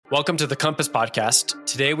Welcome to the Compass Podcast.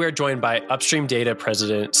 Today we are joined by Upstream Data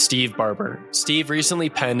President Steve Barber. Steve recently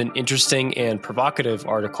penned an interesting and provocative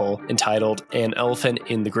article entitled An Elephant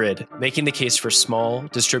in the Grid, making the case for small,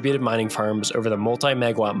 distributed mining farms over the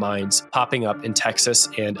multi-megawatt mines popping up in Texas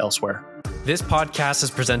and elsewhere. This podcast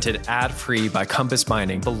is presented ad-free by Compass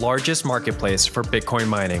Mining, the largest marketplace for Bitcoin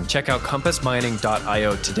mining. Check out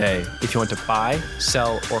compassmining.io today if you want to buy,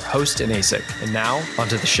 sell, or host an ASIC. And now,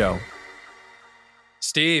 onto the show.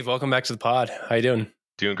 Steve, welcome back to the pod. How you doing?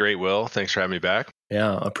 Doing great, Will. Thanks for having me back.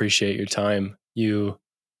 Yeah, appreciate your time. You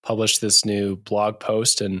published this new blog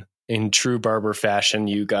post, and in true Barber fashion,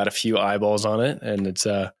 you got a few eyeballs on it, and it's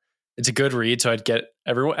a good read. So I'd get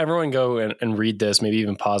everyone go and read this. Maybe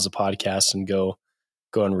even pause the podcast and go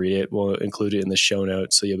and read it. We'll include it in the show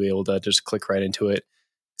notes, so you'll be able to just click right into it.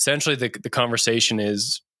 Essentially, the conversation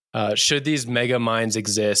is, should these mega mines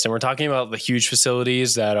exist? And we're talking about the huge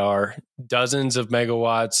facilities that are dozens of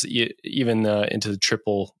megawatts, even into the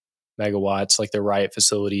triple megawatts, like the Riot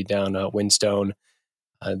facility down Windstone.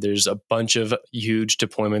 There's a bunch of huge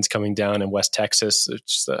deployments coming down in West Texas.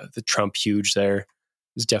 It's the Trump huge there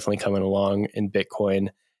is definitely coming along in Bitcoin.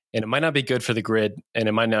 And it might not be good for the grid. And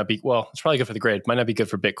it might not be, well, it's probably good for the grid. It might not be good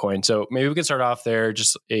for Bitcoin. So maybe we can start off there.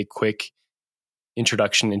 Just a quick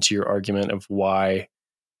introduction into your argument of why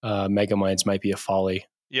mega mines might be a folly.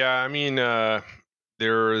 Yeah, I mean,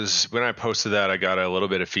 when I posted that, I got a little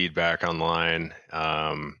bit of feedback online,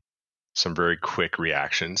 some very quick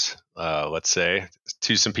reactions, let's say,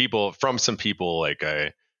 from some people like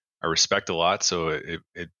I respect a lot. So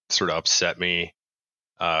it sort of upset me,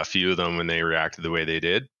 a few of them, when they reacted the way they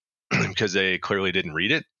did, because they clearly didn't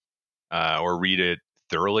read it or read it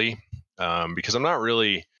thoroughly. Because I'm not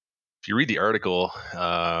really, if you read the article,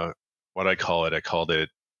 what I called it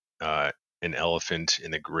an elephant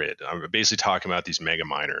in the grid. I'm basically talking about these mega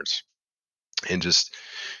miners, and just,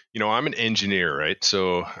 I'm an engineer, right?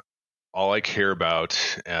 So all I care about,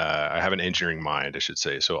 I have an engineering mind, I should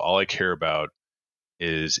say. So all I care about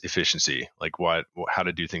is efficiency, like how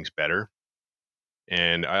to do things better.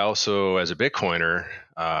 And I also, as a Bitcoiner,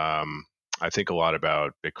 I think a lot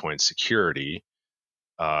about Bitcoin security.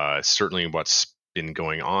 Certainly what's been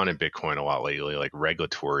going on in Bitcoin a lot lately, like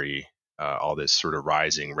regulatory, all this sort of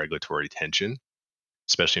rising regulatory tension,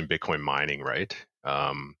 especially in Bitcoin mining, right?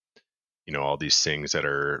 All these things that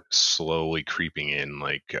are slowly creeping in,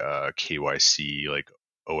 like KYC, like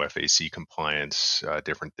OFAC compliance,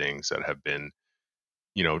 different things that have been,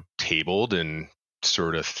 tabled and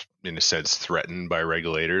sort of, in a sense, threatened by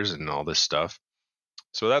regulators and all this stuff.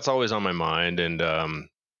 So that's always on my mind. And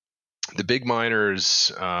the big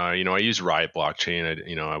miners, I use Riot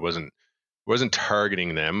blockchain. I wasn't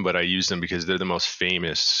targeting them, but I use them because they're the most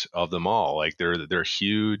famous of them all. Like they're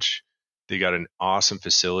huge. They got an awesome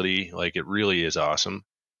facility. Like, it really is awesome.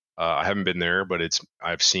 I haven't been there, but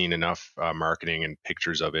I've seen enough marketing and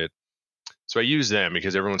pictures of it. So I use them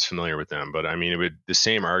because everyone's familiar with them. But I mean,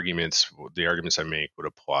 the arguments I make would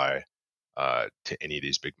apply to any of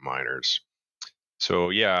these big miners. So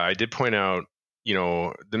yeah, I did point out,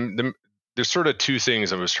 there's sort of two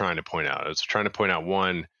things I was trying to point out. I was trying to point out,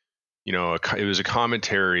 one, it was a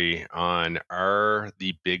commentary on, are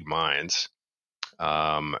the big mines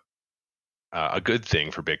a good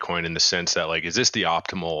thing for Bitcoin, in the sense that, like, is this the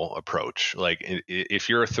optimal approach? Like, if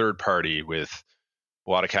you're a third party with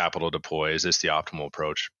a lot of capital to deploy, is this the optimal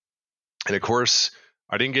approach? And of course,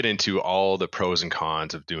 I didn't get into all the pros and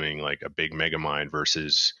cons of doing like a big mega mine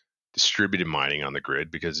versus distributed mining on the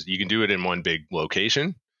grid, because you can do it in one big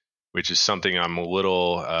location, which is something I'm a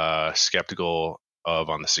little skeptical of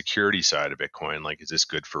on the security side of Bitcoin. Like, is this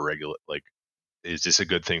good for is this a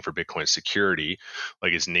good thing for Bitcoin security?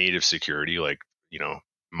 Like, is native security, like,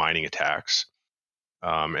 mining attacks?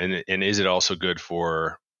 And is it also good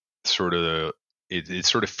for sort of it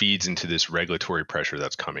sort of feeds into this regulatory pressure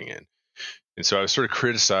that's coming in? And so I was sort of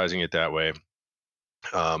criticizing it that way.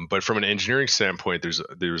 But from an engineering standpoint,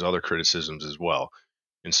 there's other criticisms as well.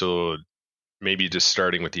 And so maybe just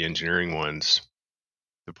starting with the engineering ones,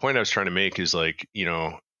 the point I was trying to make is, like,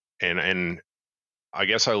 and I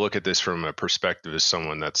guess I look at this from a perspective as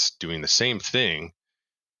someone that's doing the same thing,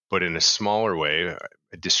 but in a smaller way,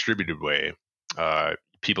 a distributed way.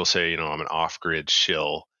 People say, I'm an off-grid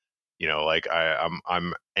shill. Like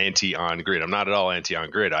I'm anti on grid. I'm not at all anti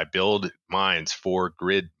on grid. I build mines for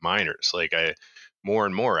grid miners. Like, more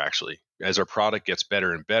and more, actually, as our product gets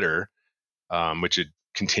better and better, which it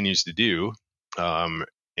continues to do,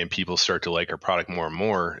 and people start to like our product more and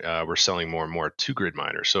more, we're selling more and more to grid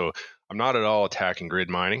miners. So I'm not at all attacking grid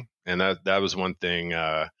mining. And that was one thing,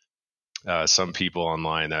 some people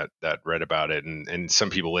online that read about it, and some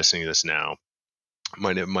people listening to this now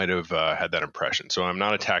might have had that impression. So I'm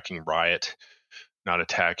not attacking Riot, not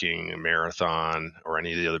attacking Marathon or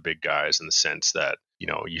any of the other big guys in the sense that,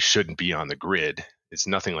 you shouldn't be on the grid. It's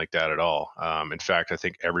nothing like that at all. In fact, I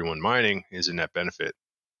think everyone mining is a net benefit.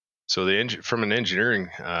 So from an engineering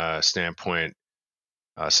standpoint,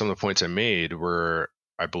 some of the points I made were,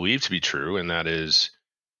 I believe, to be true, and that is,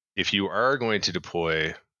 if you are going to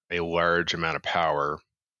deploy a large amount of power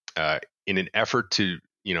in an effort to,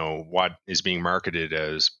 what is being marketed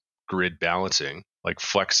as grid balancing, like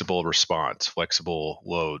flexible response, flexible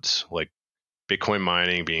loads, like Bitcoin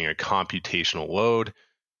mining being a computational load,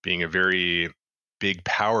 being a very big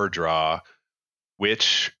power draw,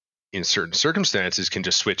 which in certain circumstances can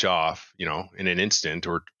just switch off, in an instant,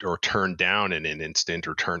 or turn down in an instant,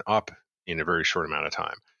 or turn up in a very short amount of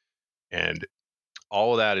time. And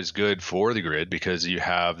all of that is good for the grid because you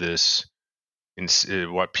have this,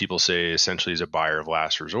 what people say essentially is a buyer of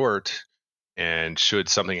last resort. And should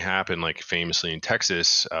something happen, like famously in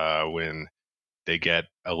Texas, when they get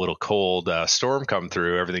a little cold storm come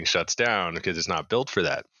through, everything shuts down because it's not built for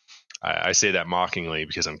that. I say that mockingly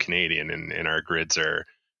because I'm Canadian, and our grids are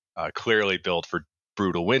clearly built for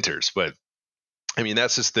brutal winters. But I mean,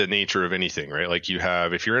 that's just the nature of anything, right? Like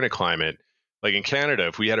if you're in a climate, like in Canada,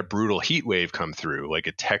 if we had a brutal heat wave come through, like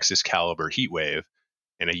a Texas caliber heat wave,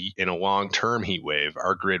 and in a long-term heat wave,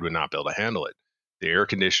 our grid would not be able to handle it. The air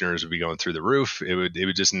conditioners would be going through the roof. It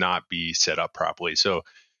would just not be set up properly. So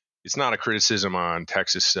it's not a criticism on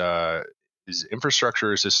Texas.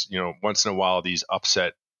 Infrastructure is just, once in a while, these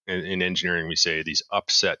upset, in engineering, we say these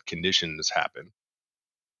upset conditions happen.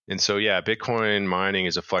 And so, yeah, Bitcoin mining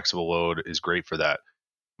as a flexible load is great for that.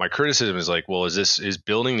 My criticism is like, well, is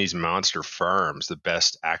building these monster farms the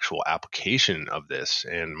best actual application of this?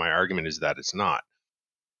 And my argument is that it's not.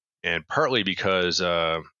 And partly because,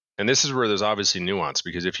 and this is where there's obviously nuance,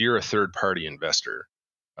 because if you're a third party investor,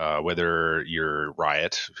 whether you're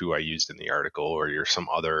Riot, who I used in the article, or you're some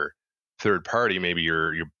other third party, maybe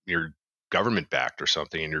you're government backed or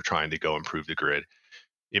something, and you're trying to go improve the grid,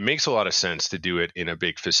 it makes a lot of sense to do it in a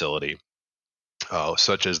big facility,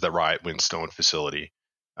 such as the Riot Windstone facility,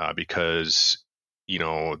 because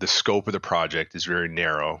the scope of the project is very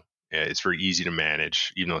narrow. It's very easy to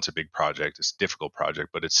manage, even though it's a big project. It's a difficult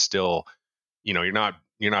project, but it's still, you're not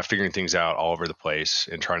figuring things out all over the place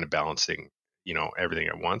and trying to balance everything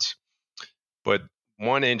at once. But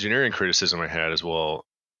one engineering criticism I had as well,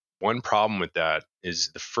 one problem with that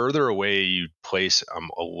is the further away you place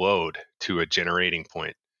a load to a generating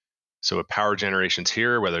point. So a power generation's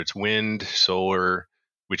here, whether it's wind, solar,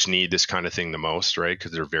 which need this kind of thing the most, right?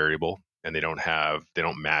 Because they're variable and they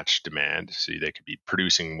don't match demand. So they could be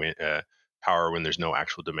producing power when there's no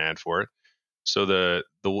actual demand for it. So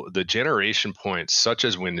the generation points, such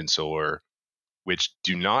as wind and solar, which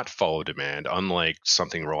do not follow demand, unlike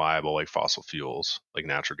something reliable like fossil fuels, like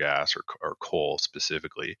natural gas or coal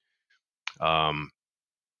specifically.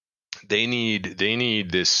 They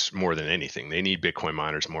need this more than anything. They need Bitcoin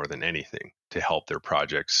miners more than anything to help their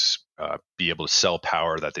projects be able to sell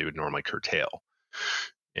power that they would normally curtail.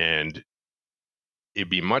 And it'd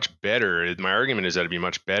be much better. My argument is that it'd be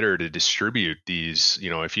much better to distribute these.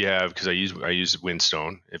 If you have, because I use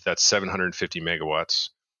Windstone, if that's 750 megawatts,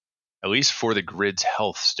 at least for the grid's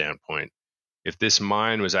health standpoint, if this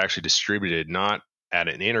mine was actually distributed not at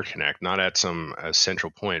an interconnect, not at some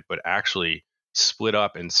central point, but actually split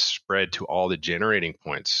up and spread to all the generating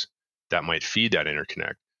points that might feed that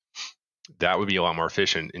interconnect, that would be a lot more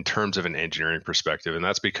efficient in terms of an engineering perspective. And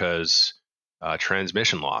that's because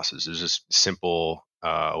transmission losses is just simple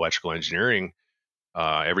electrical engineering.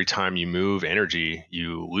 Every time you move energy,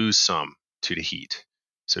 you lose some to the heat.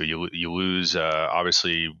 So you lose,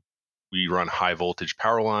 obviously, we run high voltage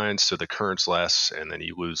power lines, so the current's less, and then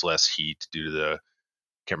you lose less heat due to the,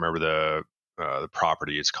 can't remember the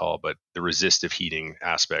property it's called, but the resistive heating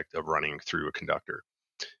aspect of running through a conductor.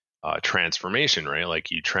 Transformation, right?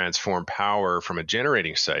 Like you transform power from a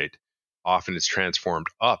generating site. Often it's transformed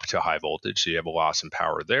up to high voltage, so you have a loss in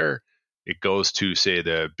power there. It goes to, say,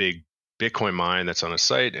 the big Bitcoin mine that's on a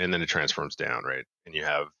site, and then it transforms down, right? And you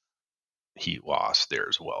have heat loss there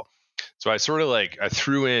as well. So I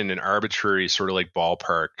threw in an arbitrary sort of like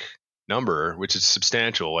ballpark number, which is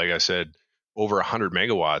substantial. Like I said, over 100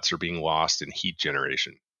 megawatts are being lost in heat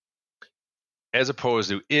generation. As opposed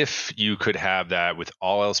to if you could have that, with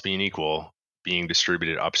all else being equal, being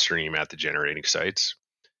distributed upstream at the generating sites.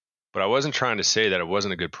 But I wasn't trying to say that it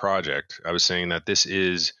wasn't a good project. I was saying that this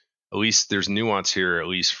is, at least there's nuance here, at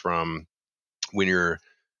least from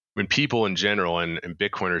when people in general and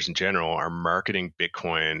Bitcoiners in general are marketing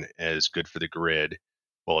Bitcoin as good for the grid.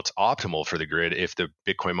 Well, it's optimal for the grid if the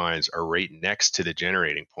Bitcoin mines are right next to the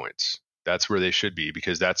generating points. That's where they should be,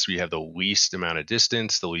 because that's where you have the least amount of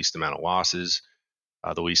distance, the least amount of losses,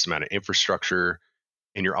 the least amount of infrastructure,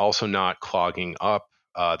 and you're also not clogging up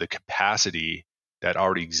the capacity that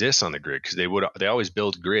already exists on the grid, because they always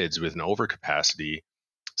build grids with an overcapacity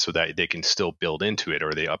so that they can still build into it,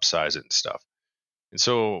 or they upsize it and stuff. And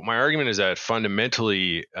so my argument is that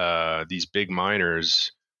fundamentally, these big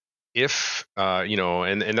miners, if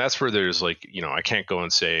and that's where there's like, I can't go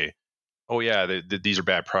and say, oh yeah, these are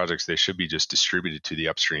bad projects, they should be just distributed to the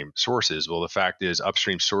upstream sources. Well, the fact is,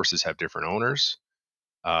 upstream sources have different owners.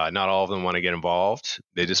 Not all of them want to get involved.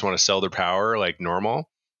 They just want to sell their power like normal.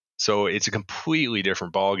 So it's a completely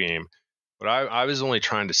different ballgame. But I was only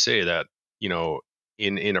trying to say that,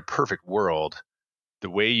 in a perfect world, the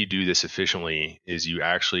way you do this efficiently is you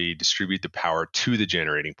actually distribute the power to the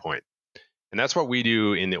generating point. And that's what we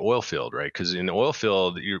do in the oil field, right? Because in the oil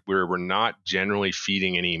field, we're not generally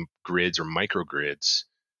feeding any grids or microgrids.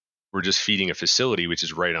 We're just feeding a facility which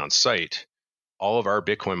is right on site. All of our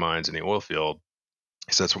Bitcoin mines in the oil field,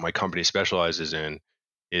 so that's what my company specializes in,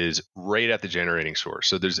 is right at the generating source.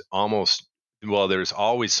 So there's always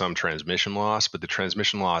some transmission loss, but the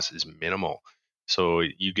transmission loss is minimal. So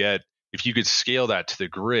if you could scale that to the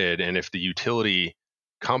grid, and if the utility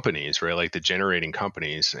companies, right, like the generating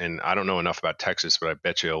companies, and I don't know enough about Texas, but I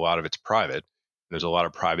bet you a lot of it's private. There's a lot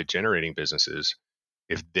of private generating businesses.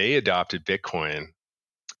 If they adopted Bitcoin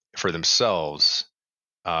for themselves,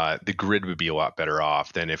 the grid would be a lot better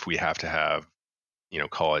off than if we have to have,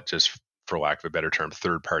 call it, just for lack of a better term,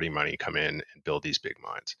 third party money come in and build these big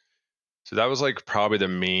mines. So that was like probably the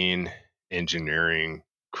main engineering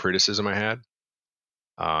criticism I had.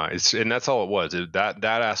 And that's all it was. That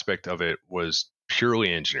aspect of it was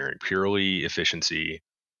purely engineering, purely efficiency.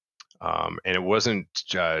 And it wasn't,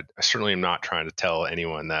 I certainly am not trying to tell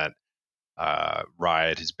anyone that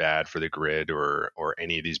Riot is bad for the grid, or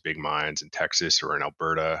any of these big mines in Texas or in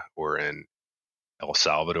Alberta or in El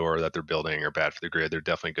Salvador that they're building are bad for the grid. They're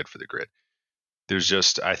definitely good for the grid. There's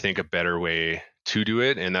just, I think, a better way to do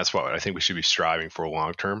it. And that's what I think we should be striving for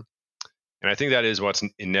long term. And I think that is what's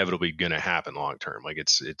inevitably going to happen long term. Like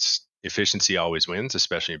it's efficiency always wins,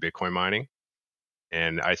 especially in Bitcoin mining.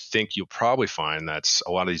 And I think you'll probably find that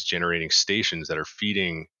a lot of these generating stations that are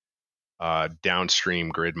feeding downstream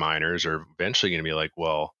grid miners are eventually going to be like,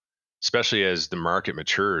 well, especially as the market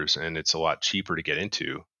matures and it's a lot cheaper to get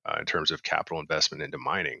into in terms of capital investment into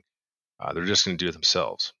mining, they're just going to do it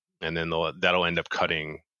themselves. And then that'll end up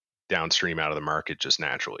cutting downstream out of the market just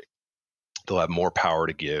naturally. They'll have more power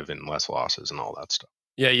to give and less losses and all that stuff.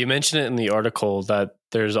 Yeah, you mentioned it in the article that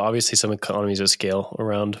there's obviously some economies of scale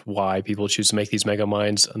around why people choose to make these mega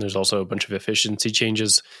mines. And there's also a bunch of efficiency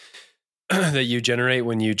changes that you generate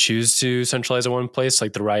when you choose to centralize in one place.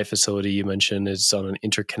 Like the Riot facility you mentioned is on an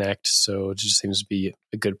interconnect. So it just seems to be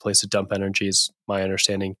a good place to dump energy, is my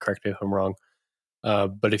understanding. Correct me if I'm wrong.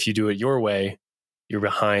 But if you do it your way, you're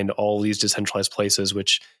behind all these decentralized places,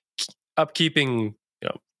 which upkeeping,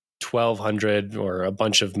 1,200 or a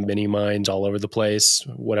bunch of mini mines all over the place,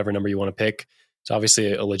 whatever number you want to pick, it's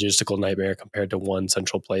obviously a logistical nightmare compared to one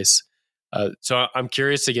central place. So I'm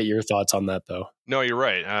curious to get your thoughts on that, though. No, you're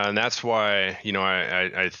right, and that's why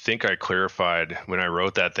I think I clarified when I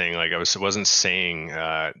wrote that thing. Like wasn't saying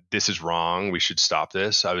this is wrong, we should stop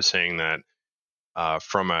this. I was saying that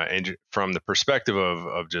from the perspective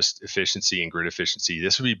of just efficiency and grid efficiency,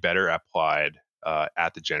 this would be better applied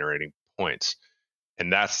at the generating points.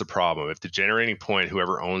 And that's the problem. If the generating point,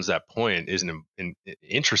 whoever owns that point, isn't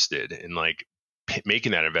interested in like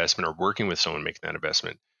making that investment or working with someone making that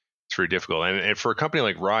investment, it's very difficult. And for a company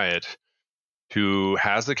like Riot, who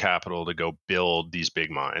has the capital to go build these big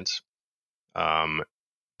mines,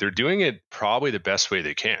 they're doing it probably the best way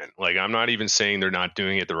they can. Like, I'm not even saying they're not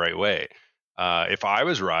doing it the right way. If I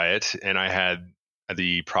was Riot and I had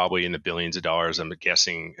probably in the billions of dollars, I'm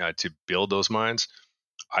guessing, to build those mines,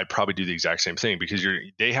 I'd probably do the exact same thing, because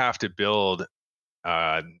they have to build,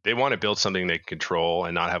 they want to build something they can control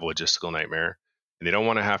and not have a logistical nightmare. And they don't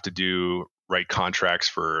want to have to write contracts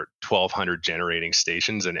for 1,200 generating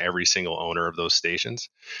stations and every single owner of those stations.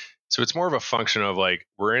 So it's more of a function of like,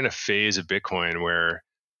 we're in a phase of Bitcoin where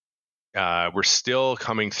we're still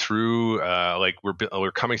coming through,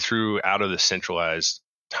 we're coming through out of the centralized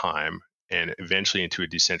time and eventually into a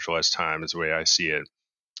decentralized time is the way I see it.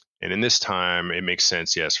 And in this time, it makes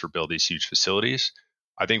sense, yes, for build these huge facilities.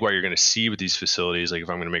 I think what you're going to see with these facilities, like if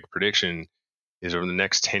I'm going to make a prediction, is over the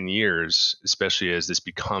next 10 years, especially as this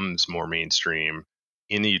becomes more mainstream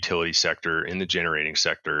in the utility sector, in the generating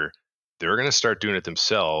sector, they're going to start doing it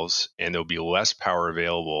themselves, and there'll be less power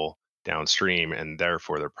available downstream, and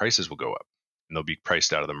therefore their prices will go up and they'll be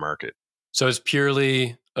priced out of the market. So it's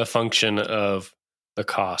purely a function of the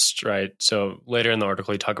cost, right? So later in the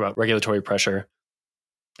article, you talk about regulatory pressure,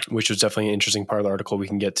 which was definitely an interesting part of the article we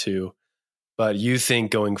can get to. But you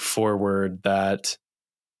think going forward that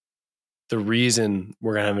the reason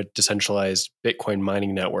we're going to have a decentralized Bitcoin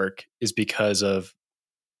mining network is because of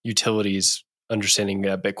utilities understanding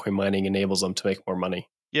that Bitcoin mining enables them to make more money.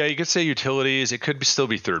 Yeah, you could say utilities. It could still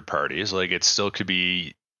be third parties. Like it still could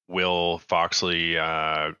be Will Foxley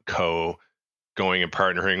Co. going and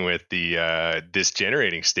partnering with the this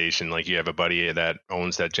generating station. Like you have a buddy that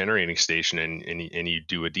owns that generating station, and you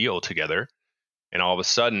do a deal together, and all of a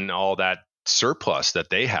sudden, all that surplus that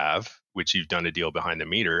they have, which you've done a deal behind the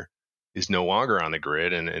meter, is no longer on the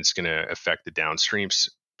grid, and it's going to affect the downstream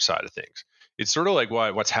side of things. It's sort of like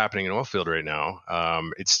what's happening in oilfield right now.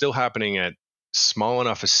 It's still happening at small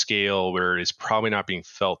enough a scale where it's probably not being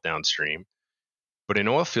felt downstream. But in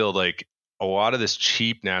oilfield, like a lot of this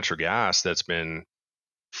cheap natural gas that's been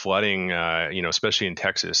flooding, especially in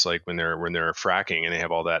Texas, like when they're fracking and they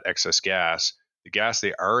have all that excess gas, the gas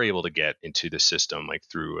they are able to get into the system, like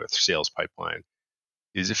through a sales pipeline,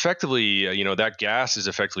 is effectively, that gas is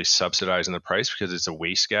effectively subsidizing the price because it's a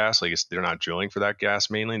waste gas. Like they're not drilling for that gas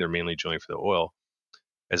mainly; they're mainly drilling for the oil.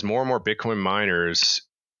 As more and more Bitcoin miners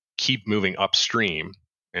keep moving upstream,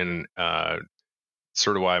 and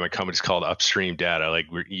sort of why my company's called Upstream Data. Like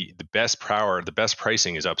the best power, the best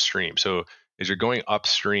pricing is upstream. So as you're going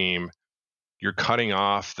upstream, you're cutting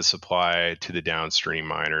off the supply to the downstream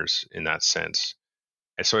miners in that sense.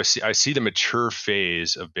 And so I see the mature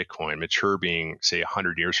phase of Bitcoin, mature being say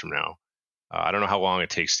 100 years from now. I don't know how long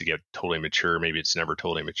it takes to get totally mature. Maybe it's never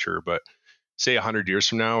totally mature, but say 100 years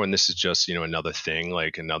from now, and this is just another thing,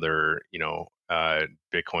 like another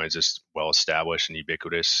Bitcoin is just well established and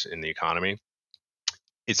ubiquitous in the economy.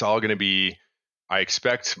 It's all going to be, I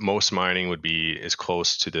expect most mining would be as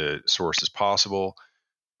close to the source as possible,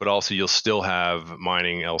 but also you'll still have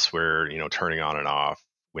mining elsewhere, turning on and off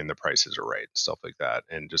when the prices are right, stuff like that,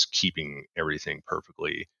 and just keeping everything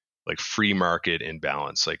perfectly like free market in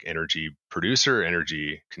balance, like energy producer,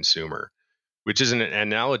 energy consumer, which is an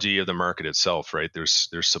analogy of the market itself, right? There's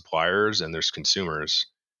suppliers and there's consumers,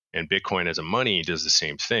 and Bitcoin as a money does the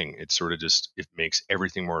same thing. It sort of just, it makes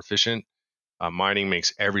everything more efficient. Mining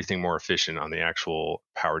makes everything more efficient on the actual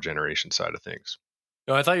power generation side of things.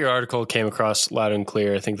 No, I thought your article came across loud and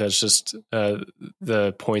clear. I think that's just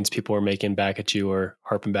the points people are making back at you or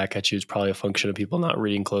harping back at you is probably a function of people not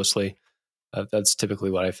reading closely. That's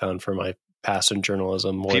typically what I found for my past in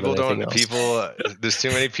journalism. More people than anything else. There's too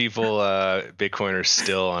many people. Bitcoiners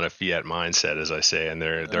still on a fiat mindset, as I say, and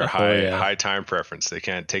they're high time preference. They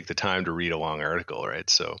can't take the time to read a long article, right?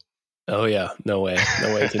 So, oh yeah, no way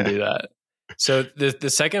you can do that. So the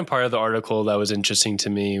second part of the article that was interesting to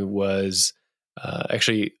me was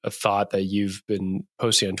actually a thought that you've been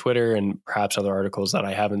posting on Twitter and perhaps other articles that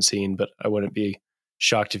I haven't seen, but I wouldn't be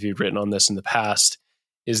shocked if you'd written on this in the past,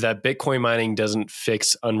 is that Bitcoin mining doesn't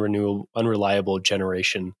fix unreliable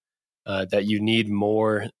generation, that you need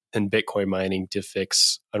more than Bitcoin mining to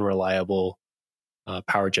fix unreliable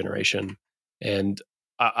power generation. And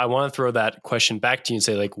I want to throw that question back to you and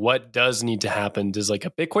say, like, what does need to happen? Does like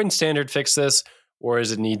a Bitcoin standard fix this, or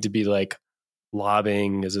does it need to be like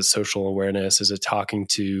lobbying? Is it social awareness? Is it talking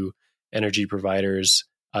to energy providers?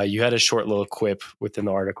 You had a short little quip within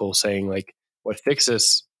the article saying like, what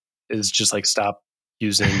fixes is just like stop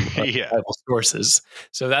using reliable sources.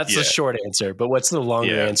 So that's the short answer. But what's the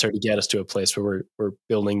longer answer to get us to a place where we're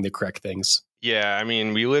building the correct things? Yeah, I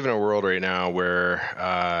mean, we live in a world right now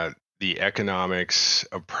where the economics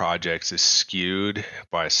of projects is skewed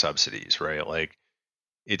by subsidies, right? Like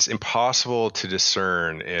it's impossible to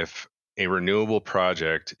discern if a renewable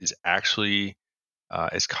project is actually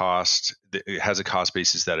it has a cost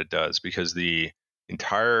basis that it does, because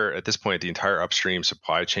at this point, the entire upstream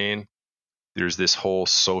supply chain, there's this whole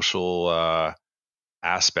social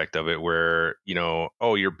aspect of it where,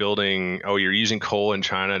 you're using coal in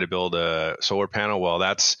China to build a solar panel. Well,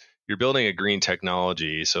 you're building a green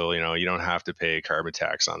technology, so you don't have to pay carbon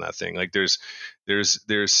tax on that thing. Like there's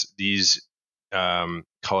these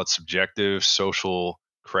call it subjective social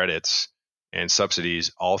credits and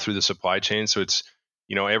subsidies all through the supply chain. So it's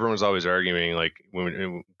everyone's always arguing, like,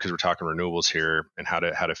 because we're talking renewables here and how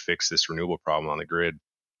to fix this renewable problem on the grid.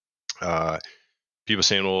 People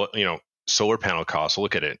saying, well, solar panel costs,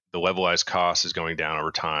 look at it, the levelized cost is going down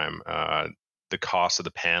over time. The cost of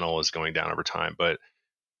the panel is going down over time. But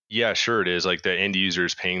yeah, sure, it is. Like the end user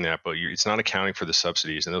is paying that, but it's not accounting for the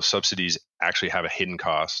subsidies, and those subsidies actually have a hidden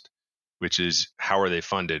cost which is how are they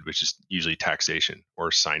funded, which is usually taxation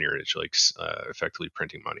or signage, like effectively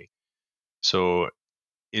printing money. So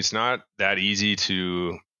it's not that easy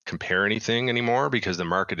to compare anything anymore because the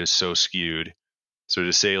market is so skewed. So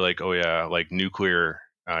to say like, oh yeah, like nuclear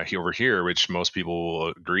over here, which most people will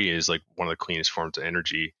agree is like one of the cleanest forms of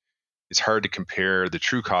energy, it's hard to compare the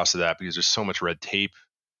true cost of that because there's so much red tape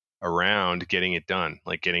around getting it done,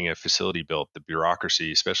 like getting a facility built, the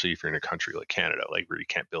bureaucracy, especially if you're in a country like Canada, like where you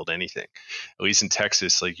can't build anything. At least in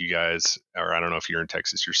Texas, like you guys, or I don't know if you're in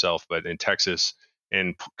Texas yourself, but in Texas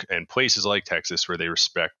and places like Texas where they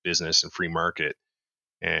respect business and free market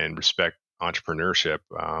and respect entrepreneurship,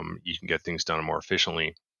 you can get things done more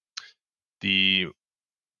efficiently. The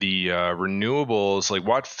renewables, like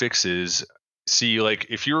what fixes, see, like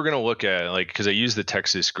if you were going to look at like, because I use the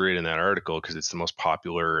Texas grid in that article because it's the most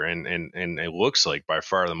popular and it looks like by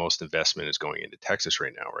far the most investment is going into Texas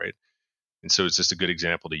right now, right? And so it's just a good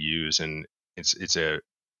example to use, and it's a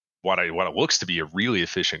what it looks to be a really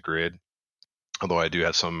efficient grid, although I do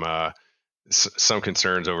have some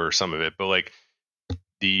concerns over some of it. But like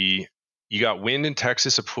you got wind in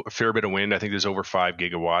Texas, a fair bit of wind. I think there's over 5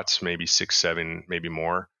 gigawatts, maybe 6, 7, maybe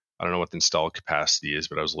more. I don't know what the installed capacity is,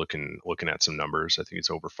 but I was looking at some numbers. I think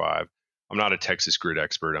it's over 5. I'm not a Texas grid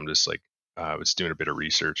expert. I'm just like was doing a bit of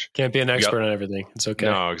research. Can't be an expert on everything. It's okay.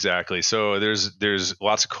 No, exactly. So there's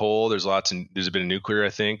lots of coal. There's a bit of nuclear.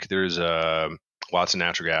 I think there's lots of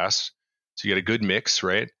natural gas. So you got a good mix,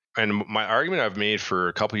 right? And my argument I've made for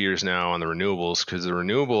a couple of years now on the renewables, because the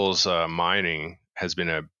renewables mining has been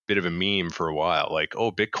a bit of a meme for a while. Like,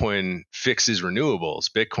 oh, Bitcoin fixes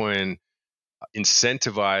renewables. Bitcoin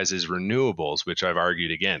incentivizes renewables, which I've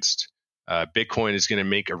argued against. Bitcoin is going to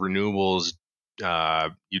make a renewables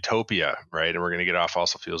utopia, right? And we're going to get off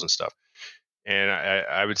fossil fuels and stuff. And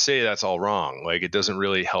I would say that's all wrong. Like, it doesn't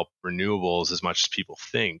really help renewables as much as people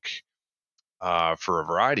think for a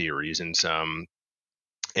variety of reasons.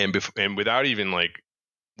 And without even like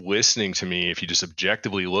listening to me, if you just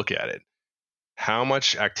objectively look at it, how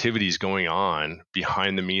much activity is going on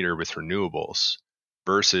behind the meter with renewables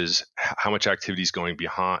versus how much activity is going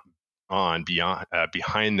behind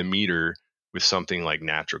the meter with something like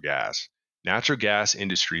natural gas. Natural gas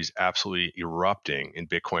industry is absolutely erupting in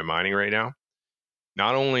Bitcoin mining right now.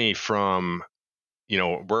 Not only from,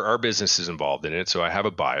 where our business is involved in it, so I have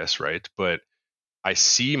a bias, right? But I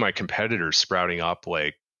see my competitors sprouting up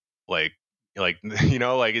like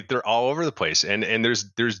they're all over the place, and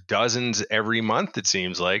there's dozens every month, it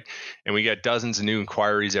seems like, and we get dozens of new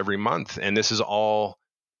inquiries every month, and this is all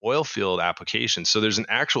oil field applications. So there's an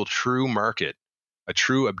actual true market, a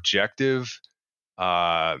true objective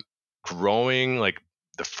growing, like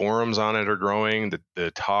the forums on it are growing,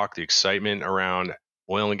 the talk, the excitement around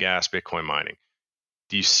oil and gas Bitcoin mining.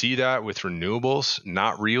 Do you see that with renewables?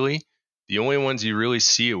 Not really. The only ones you really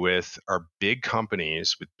see it with are big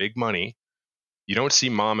companies with big money. You don't see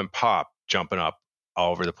mom and pop jumping up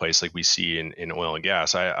all over the place like we see in oil and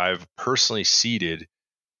gas. I've personally seeded,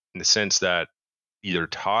 in the sense that either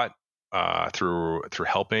taught through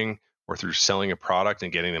helping or through selling a product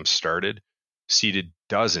and getting them started, seeded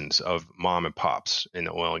dozens of mom and pops in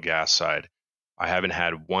the oil and gas side. I haven't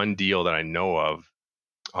had one deal that I know of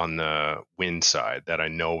on the wind side that I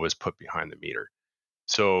know was put behind the meter.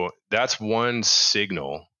 So that's one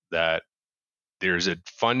signal that there's a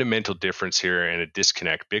fundamental difference here and a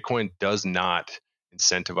disconnect. Bitcoin does not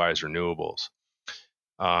incentivize renewables.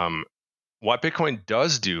 What Bitcoin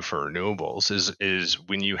does do for renewables is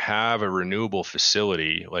when you have a renewable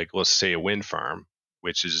facility, like let's say a wind farm,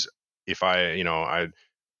 which is, if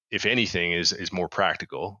anything is more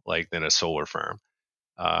practical, like than a solar farm.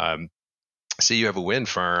 Say you have a wind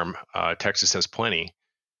farm, Texas has plenty.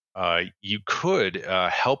 You could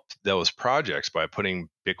help those projects by putting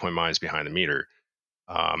Bitcoin mines behind the meter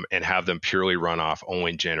and have them purely run off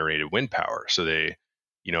only generated wind power. So they,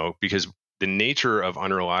 because the nature of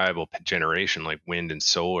unreliable generation like wind and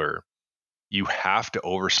solar, you have to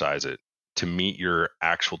oversize it to meet your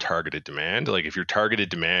actual targeted demand. Like if your targeted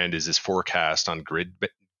demand is this forecast on grid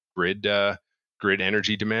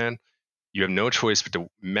energy demand, you have no choice but to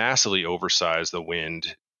massively oversize the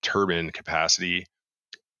wind turbine capacity,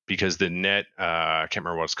 because the net, I can't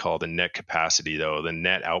remember what it's called, the net capacity though, the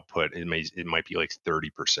net output, it might be like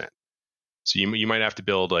 30%. So you might have to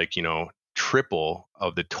build like, triple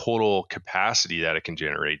of the total capacity that it can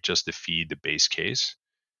generate just to feed the base case.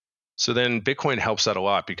 So then Bitcoin helps that a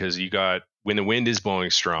lot, because when the wind is blowing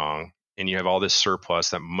strong and you have all this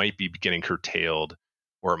surplus that might be getting curtailed,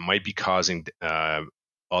 or it might be causing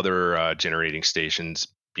other generating stations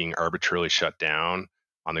being arbitrarily shut down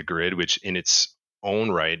on the grid, which in its own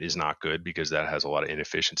right is not good because that has a lot of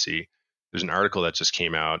inefficiency. there's an article that just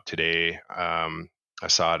came out today. I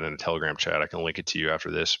saw it in a Telegram chat. I can link it to you after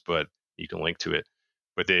this, but you can link to it.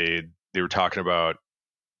 But they were talking about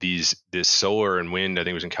this solar and wind, I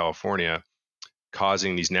think it was in California,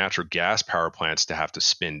 causing these natural gas power plants to have to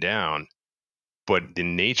spin down. But the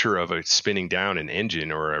nature of a spinning down an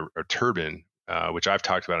engine or a turbine, which I've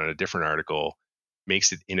talked about in a different article,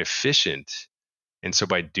 makes it inefficient. And so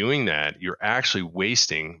by doing that, you're actually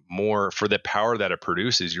wasting more for the power that it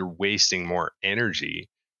produces. You're wasting more energy.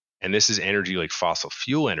 And this is energy like fossil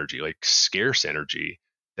fuel energy, like scarce energy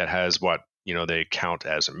that has what, they count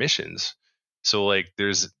as emissions. So like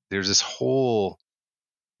there's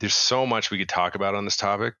so much we could talk about on this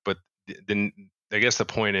topic, but then I guess the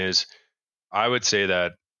point is, I would say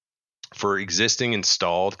that for existing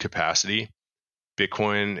installed capacity,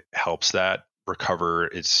 Bitcoin helps that recover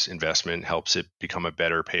its investment, helps it become a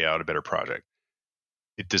better payout, a better project.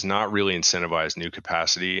 It does not really incentivize new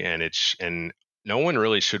capacity, and no one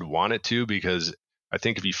really should want it to, because I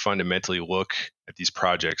think if you fundamentally look at these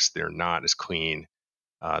projects, they're not as clean,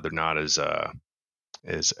 they're not as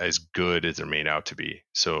good as they're made out to be.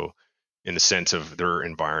 So, in the sense of their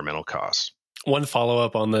environmental costs. One follow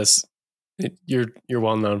up on this. You're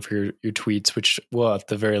well known for your tweets, which will at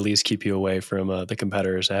the very least keep you away from the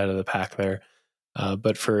competitors ahead of the pack there.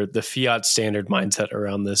 But for the fiat standard mindset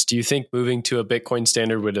around this, do you think moving to a Bitcoin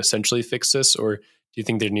standard would essentially fix this, or do you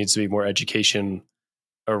think there needs to be more education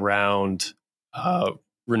around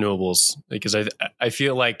renewables? Because I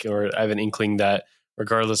feel like, or I have an inkling that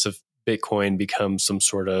regardless if Bitcoin becomes some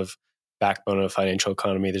sort of backbone of the financial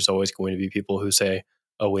economy, there's always going to be people who say,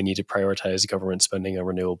 oh, we need to prioritize government spending on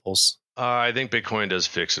renewables. I think Bitcoin does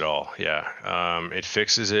fix it all. Yeah. It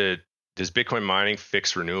fixes it. Does Bitcoin mining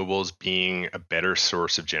fix renewables being a better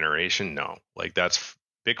source of generation? No. Like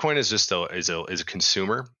Bitcoin is just is a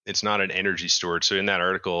consumer. It's not an energy storage. So in that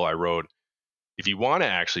article I wrote, if you want to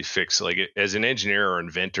actually fix, like as an engineer or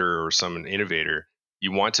inventor or some innovator,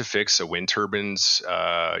 you want to fix a wind turbine's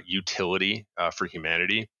utility for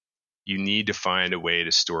humanity, you need to find a way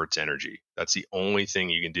to store its energy. That's the only thing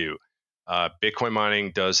you can do. Bitcoin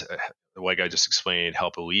mining does, like I just explained,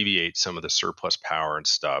 help alleviate some of the surplus power and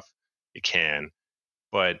stuff. It can,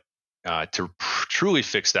 but to truly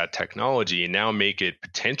fix that technology and now make it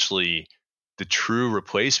potentially the true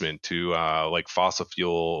replacement to like fossil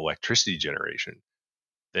fuel electricity generation,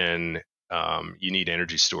 then you need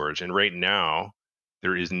energy storage. And right now,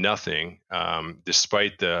 there is nothing,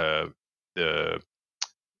 despite the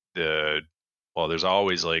well, there's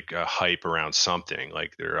always like a hype around something.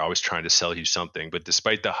 Like they're always trying to sell you something. But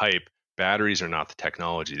despite the hype, batteries are not the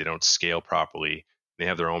technology. They don't scale properly. They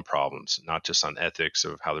have their own problems, not just on ethics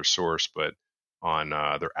of how they're sourced, but on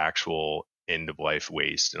their actual end of life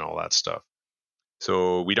waste and all that stuff.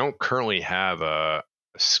 So we don't currently have a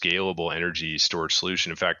scalable energy storage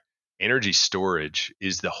solution. In fact, energy storage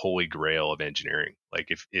is the holy grail of engineering. Like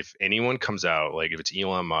if anyone comes out, like if it's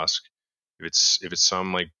Elon Musk, if it's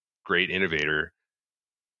some like great innovator,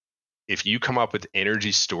 if you come up with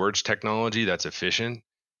energy storage technology that's efficient,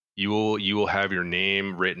 you will have your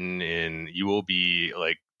name written in, you will be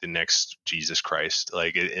like the next Jesus Christ.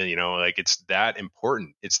 Like like it's that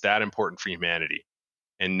important. It's that important for humanity.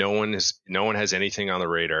 And no one has anything on the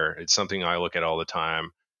radar. It's something I look at all the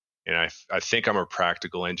time. And I think I'm a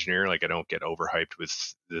practical engineer. Like I don't get overhyped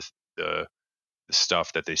with the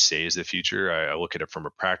stuff that they say is the future. I look at it from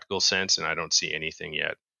a practical sense, and I don't see anything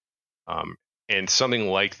yet. And something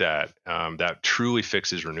like that, that truly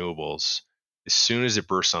fixes renewables, as soon as it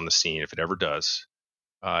bursts on the scene, if it ever does,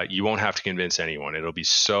 you won't have to convince anyone. It'll be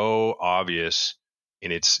so obvious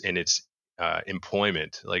in its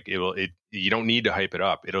employment. Like you don't need to hype it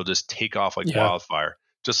up. It'll just take off like wildfire,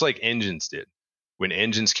 just like engines did. When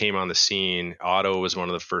engines came on the scene, Otto was one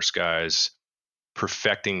of the first guys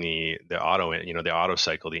perfecting the auto, the Otto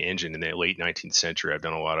cycle, the engine in the late 19th century.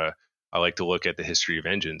 I like to look at the history of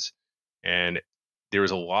engines. And there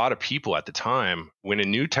was a lot of people at the time, when a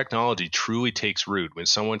new technology truly takes root, when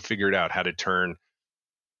someone figured out how to turn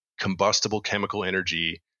combustible chemical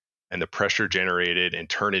energy and the pressure generated and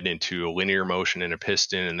turn it into a linear motion and a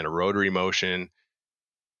piston and then a rotary motion,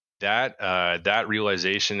 that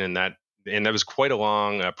realization and that was quite a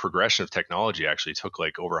long progression of technology. Actually, it took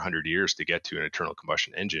like over 100 years to get to an internal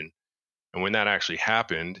combustion engine. And when that actually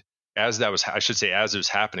happened, as it was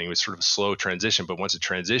happening, it was sort of a slow transition. But once it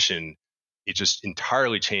transitioned, it just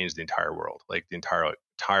entirely changed the entire world, like the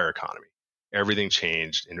entire economy. Everything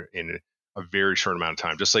changed in a very short amount of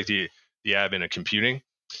time, just like the advent of computing.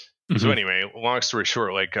 Mm-hmm. So anyway, long story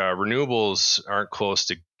short, like renewables aren't close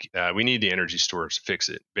to, we need the energy storage to fix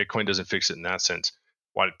it. Bitcoin doesn't fix it in that sense.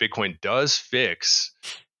 What Bitcoin does fix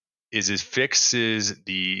is it fixes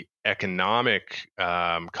the economic,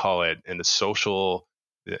 call it, and the social,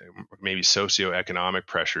 maybe socioeconomic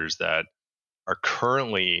pressures that are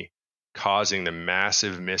currently causing the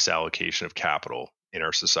massive misallocation of capital in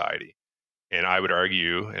our society. And I would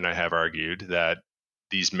argue, and I have argued, that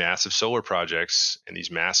these massive solar projects and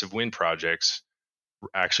these massive wind projects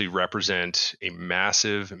actually represent a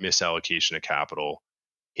massive misallocation of capital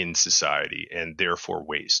in society and therefore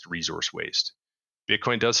waste, resource waste.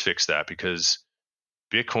 Bitcoin does fix that because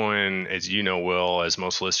Bitcoin, as you know, Will, as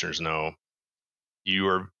most listeners know,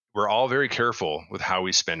 we're all very careful with how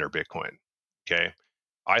we spend our Bitcoin. Okay.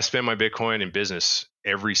 I spend my Bitcoin in business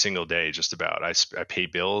every single day, just about. I pay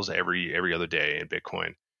bills every other day in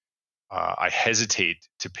Bitcoin. I hesitate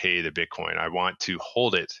to pay the Bitcoin. I want to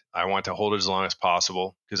hold it. I want to hold it as long as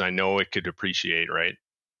possible because I know it could depreciate, right?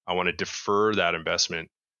 I want to defer that investment.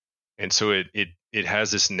 And so it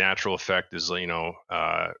has this natural effect, as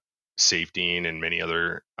Safdien and many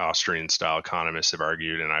other Austrian style economists have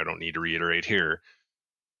argued, and I don't need to reiterate here.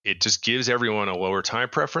 It just gives everyone a lower time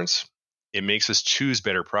preference. It makes us choose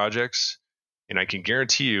better projects. And I can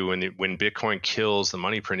guarantee you when Bitcoin kills the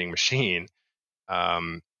money printing machine,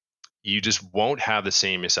 you just won't have the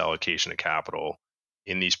same misallocation of capital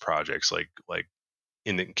in these projects like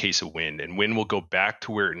in the case of wind. And wind will go back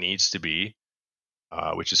to where it needs to be,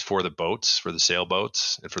 which is for the boats, for the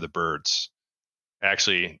sailboats, and for the birds.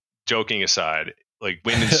 Actually, joking aside, like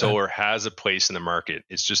wind and solar has a place in the market.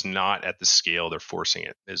 It's just not at the scale they're forcing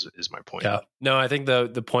it, is my point. Yeah. No, I think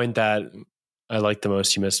the point that I like the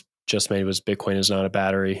most you just made was Bitcoin is not a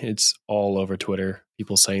battery. It's all over Twitter.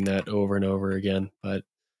 People saying that over and over again, but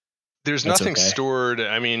there's nothing stored.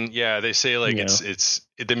 I mean, yeah, they say like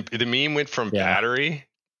the meme went from battery,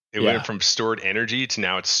 it went from stored energy to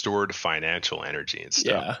now it's stored financial energy and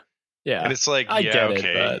stuff. Yeah. Yeah. And it's like,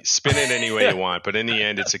 spin it any way you want, but in the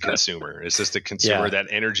end, it's a consumer. It's just a consumer. That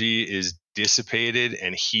energy is dissipated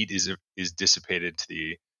and heat is dissipated to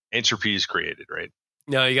the entropy is created, right?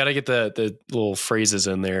 No, you got to get the little phrases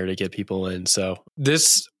in there to get people in. So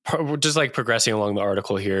this, just like progressing along the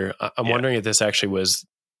article here, I'm wondering if this actually was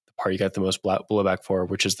the part you got the most blowback for,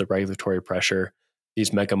 which is the regulatory pressure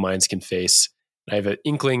these mega mines can face. I have an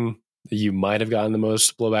inkling that you might have gotten the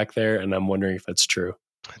most blowback there, and I'm wondering if that's true.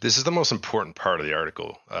 This is the most important part of the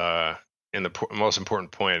article, and the most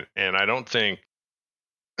important point. And I don't think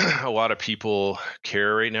a lot of people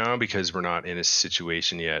care right now because we're not in a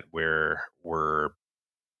situation yet where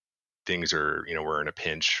things are, we're in a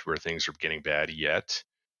pinch where things are getting bad yet.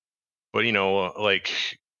 But, like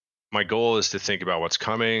my goal is to think about what's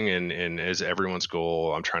coming, and as everyone's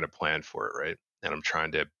goal, I'm trying to plan for it, right? And I'm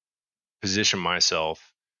trying to position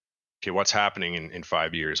myself. Okay, what's happening in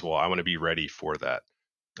 5 years? Well, I want to be ready for that.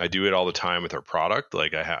 I do it all the time with our product.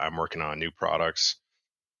 Like I'm working on new products,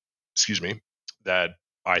 that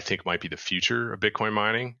I think might be the future of Bitcoin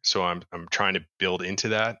mining. So I'm trying to build into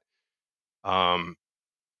that.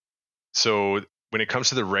 So when it comes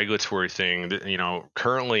to the regulatory thing,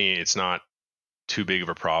 currently it's not too big of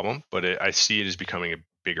a problem, but I see it as becoming a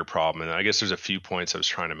bigger problem. And I guess there's a few points I was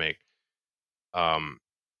trying to make.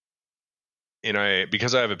 And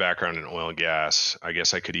because I have a background in oil and gas, I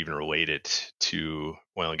guess I could even relate it to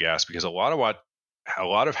oil and gas, because a lot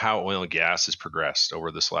of how oil and gas has progressed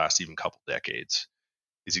over this last even couple decades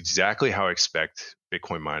is exactly how I expect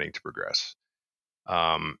Bitcoin mining to progress.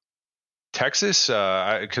 Texas,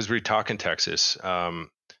 because we're talking Texas,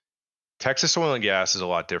 Texas oil and gas is a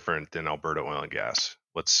lot different than Alberta oil and gas.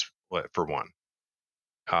 For one.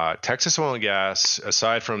 Texas oil and gas,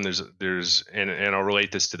 aside from there's and I'll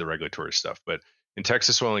relate this to the regulatory stuff, but in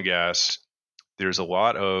Texas oil and gas, there's a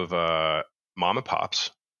lot of mom and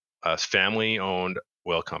pops, family-owned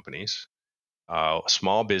oil companies,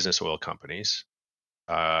 small business oil companies,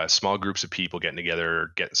 small groups of people getting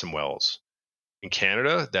together, getting some wells. In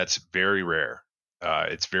Canada, that's very rare.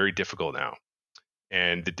 It's very difficult now.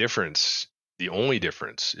 And the only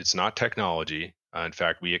difference, it's not technology. In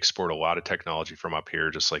fact, we export a lot of technology from up here,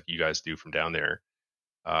 just like you guys do from down there.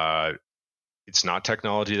 It's not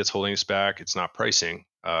technology that's holding us back. It's not pricing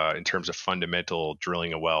in terms of fundamental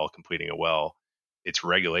drilling a well, completing a well. It's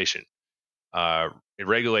regulation.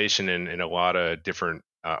 Regulation and a lot of different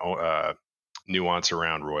nuance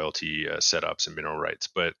around royalty setups and mineral rights.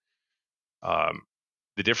 But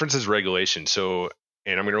the difference is regulation. So,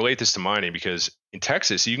 and I'm going to relate this to mining, because in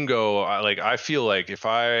Texas, you can go, I feel like if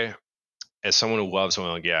I, as someone who loves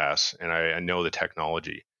oil and gas and I know the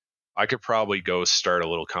technology, I could probably go start a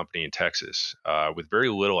little company in Texas with very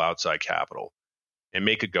little outside capital and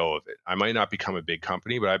make a go of it. I might not become a big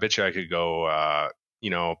company, but I bet you I could go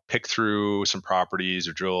pick through some properties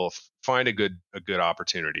or find a good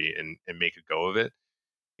opportunity and make a go of it.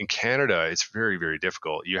 In Canada, it's very, very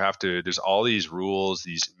difficult. There's all these rules,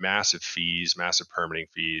 these massive fees, massive permitting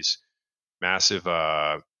fees, massive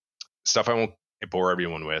stuff I won't bore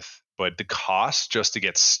everyone with, but the cost just to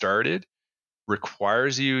get started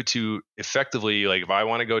requires you to effectively, like, if I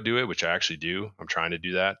want to go do it, which I actually do, I'm trying to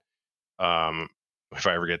do that if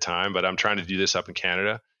I ever get time, but I'm trying to do this up in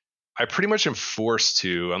Canada. I pretty much am forced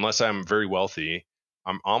to, unless I'm very wealthy,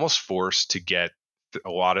 I'm almost forced to get a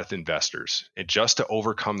lot of investors, and just to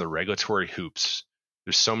overcome the regulatory hoops.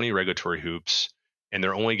 There's so many regulatory hoops, and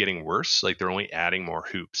they're only getting worse. Like, they're only adding more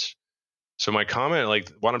hoops. So my comment, like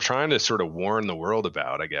what I'm trying to sort of warn the world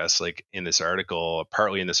about, I guess, like in this article,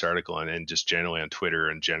 partly in this article, and just generally on Twitter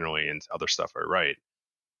and generally in other stuff I write,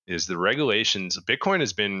 is the regulations. Bitcoin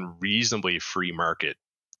has been reasonably free market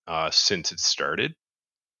since it started.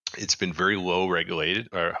 It's been very low regulated,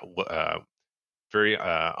 or very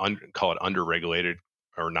call it under regulated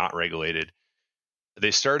or not regulated.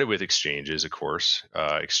 They started with exchanges, of course.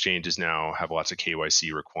 Exchanges now have lots of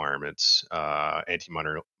KYC requirements,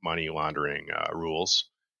 anti-money laundering rules,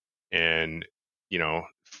 and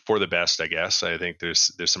for the best, I guess. I think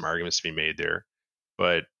there's some arguments to be made there,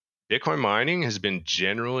 but Bitcoin mining has been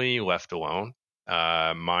generally left alone.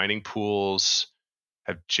 Mining pools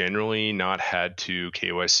have generally not had to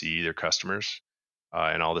KYC their customers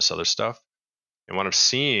and all this other stuff. And what I'm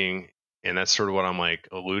seeing, and that's sort of what I'm like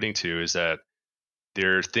alluding to, is that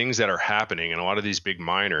there are things that are happening, and a lot of these big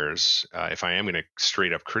miners, if I am going to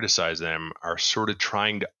straight up criticize them, are sort of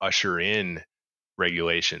trying to usher in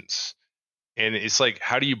regulations. And it's like,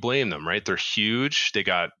 how do you blame them, right? They're huge. They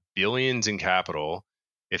got billions in capital.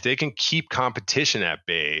 If they can keep competition at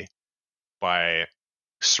bay by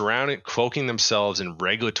cloaking themselves in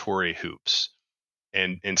regulatory hoops,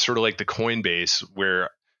 and sort of like the Coinbase, where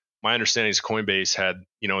my understanding is Coinbase had,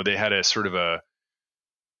 they had a sort of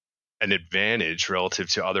an advantage relative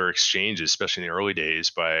to other exchanges, especially in the early days,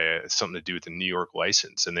 by something to do with the New York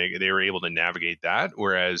license, and they were able to navigate that.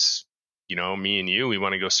 Whereas, me and you, we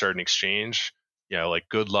want to go start an exchange. Yeah, like,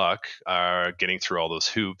 good luck getting through all those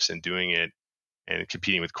hoops and doing it and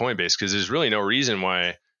competing with Coinbase, because there's really no reason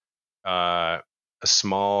why a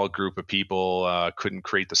small group of people couldn't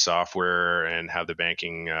create the software and have the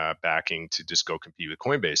banking backing to just go compete with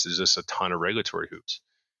Coinbase. There's just a ton of regulatory hoops.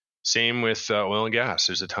 Same with oil and gas.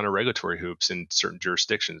 There's a ton of regulatory hoops in certain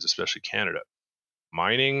jurisdictions, especially Canada.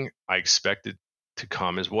 Mining, I expect it to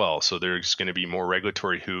come as well. So there's going to be more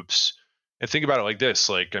regulatory hoops. And think about it like this: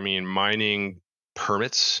 mining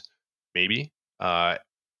permits, maybe.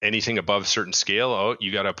 Anything above a certain scale,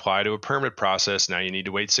 you got to apply to a permit process. Now you need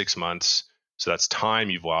to wait 6 months. So that's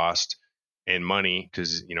time you've lost, and money,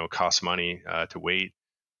 because it costs money to wait.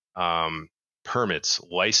 Permits,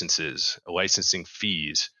 licenses, licensing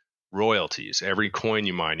fees, royalties. Every coin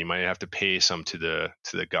you mine, you might have to pay some to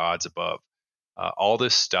the gods above. All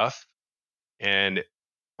this stuff, and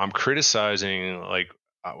I'm criticizing, like,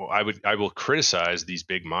 I will criticize these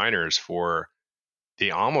big miners for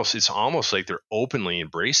it's almost like they're openly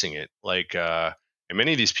embracing it. Like, and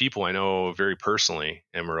many of these people I know very personally,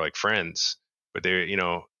 and we're like friends, but they,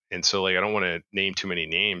 and so, like, I don't want to name too many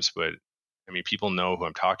names, but people know who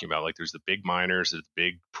I'm talking about. Like, there's the big miners, there's the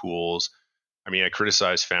big pools. I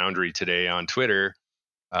criticized Foundry today on Twitter,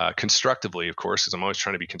 constructively, of course, because I'm always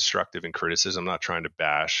trying to be constructive in criticism. I'm not trying to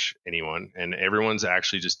bash anyone, and everyone's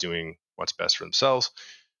actually just doing what's best for themselves.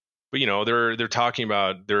 But they're talking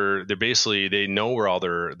about, they're basically, they know where all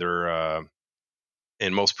their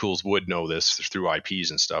and most pools would know this through IPs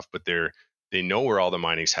and stuff, but they know where all the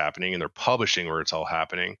mining's happening, and they're publishing where it's all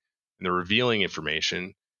happening, and they're revealing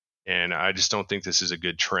information. And I just don't think this is a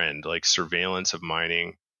good trend, like surveillance of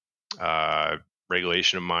mining,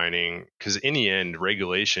 regulation of mining, because in the end,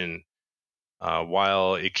 regulation,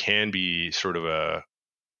 while it can be sort of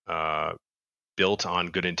built on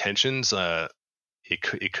good intentions,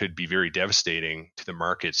 it could be very devastating to the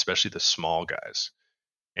market, especially the small guys.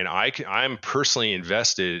 And I'm personally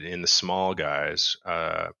invested in the small guys,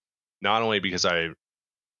 not only because I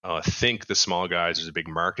think the small guys, there's a big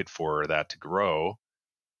market for that to grow,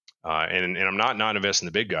 and I'm not investing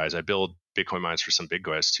in the big guys. I build Bitcoin mines for some big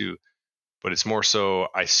guys too, but it's more so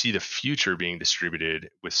I see the future being distributed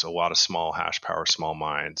with a lot of small hash power, small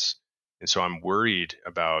mines, and so I'm worried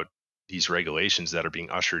about these regulations that are being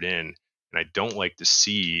ushered in. And I don't like to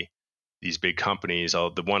see these big companies.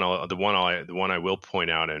 The one I will point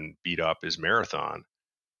out and beat up is Marathon.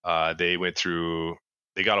 They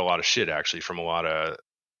got a lot of shit, actually, from a lot of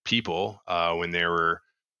people when they were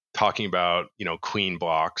talking about clean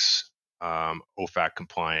blocks, OFAC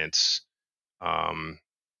compliance,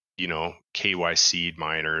 KYC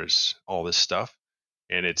miners, all this stuff.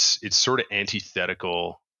 And it's sort of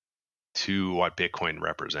antithetical to what Bitcoin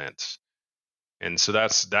represents. And so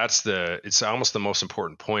it's almost the most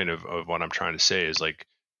important point of what I'm trying to say is like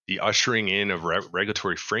the ushering in of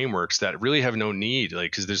regulatory frameworks that really have no need,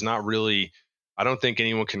 like, because there's not really, I don't think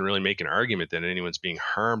anyone can really make an argument that anyone's being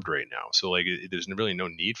harmed right now. So like, there's really no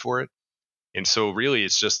need for it. And so really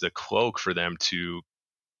it's just the cloak for them to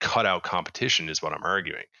cut out competition is what I'm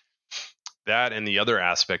arguing. That, and the other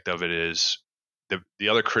aspect of it is the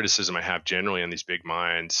other criticism I have generally on these big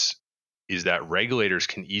mines is that regulators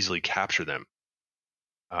can easily capture them.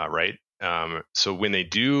 Right. So when they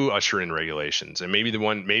do usher in regulations, and maybe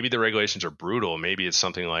the regulations are brutal, maybe it's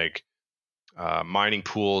something like mining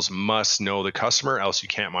pools must know the customer, else you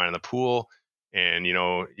can't mine in the pool, and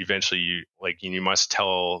eventually you must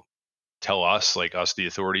tell us, like us the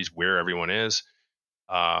authorities, where everyone is.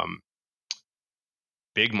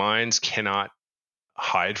 Big mines cannot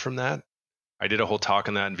hide from that. I did a whole talk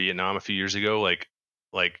on that in Vietnam a few years ago. Like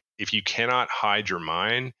if you cannot hide your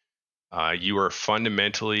mine, you are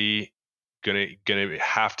fundamentally gonna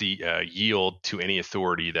have to yield to any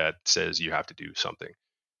authority that says you have to do something.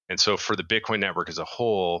 And so for the Bitcoin network as a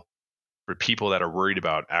whole, for people that are worried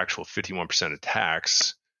about actual 51%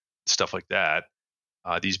 attacks, stuff like that,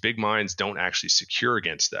 these big mines don't actually secure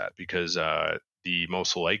against that, because the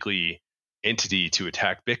most likely entity to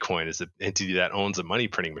attack Bitcoin is the entity that owns the money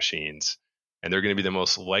printing machines. And they're going to be the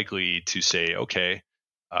most likely to say, okay,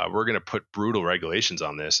 we're going to put brutal regulations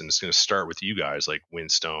on this, and it's going to start with you guys like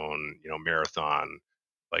Whinstone, Marathon,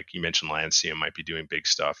 like you mentioned, Lancium might be doing big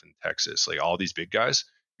stuff in Texas. Like all these big guys,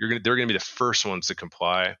 they're going to be the first ones to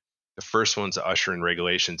comply, the first ones to usher in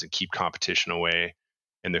regulations and keep competition away,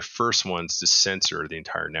 and the first ones to censor the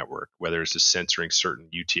entire network, whether it's just censoring certain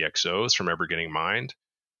UTXOs from ever getting mined,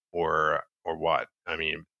 or what. I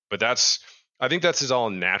mean, but I think that's just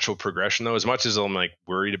all natural progression, though. As much as I'm like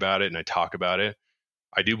worried about it and I talk about it,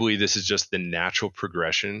 I do believe this is just the natural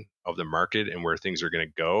progression of the market and where things are going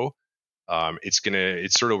to go.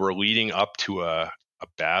 It's sort of, we're leading up to a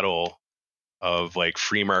battle of like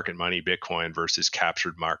free market money, Bitcoin, versus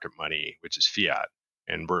captured market money, which is fiat.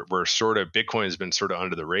 And we're sort of, Bitcoin has been sort of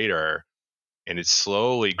under the radar, and it's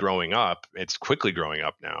slowly growing up. It's quickly growing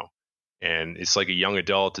up now. And it's like a young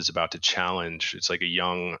adult is about to challenge. It's like a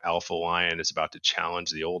young alpha lion is about to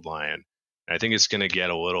challenge the old lion. And I think it's going to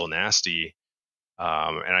get a little nasty.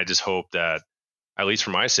 And I just hope that, at least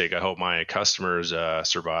for my sake, I hope my customers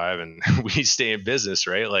survive and we stay in business,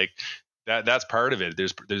 right? Like that's part of it.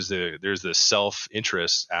 There's the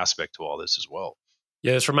self-interest aspect to all this as well.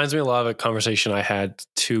 Yeah, this reminds me a lot of a conversation I had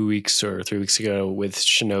 2 weeks or 3 weeks ago with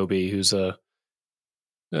Shinobi, who's a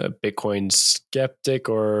Bitcoin skeptic,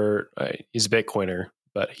 or he's a Bitcoiner,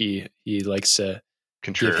 but he likes to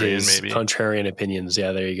give his contrarian opinions.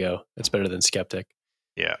 Yeah, there you go. That's better than skeptic.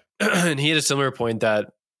 Yeah. And he had a similar point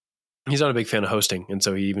that he's not a big fan of hosting. And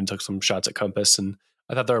so he even took some shots at Compass, and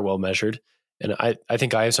I thought they were well measured. And I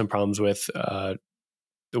think I have some problems with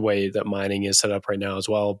the way that mining is set up right now as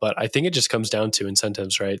well. But I think it just comes down to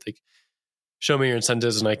incentives, right? Like, show me your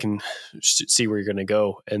incentives and I can see where you're going to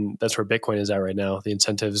go. And that's where Bitcoin is at right now. The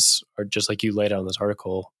incentives are just like you laid out in this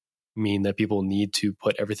article, mean that people need to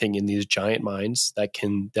put everything in these giant mines that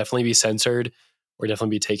can definitely be censored or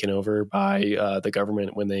definitely be taken over by the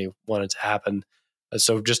government when they want it to happen.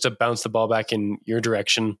 So just to bounce the ball back in your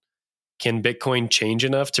direction, can Bitcoin change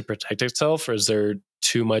enough to protect itself, or is there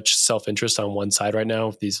too much self-interest on one side right now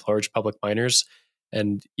with these large public miners?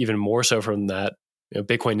 And even more so from that,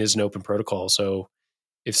 Bitcoin is an open protocol. So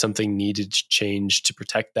if something needed to change to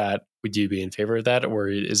protect that, would you be in favor of that? Or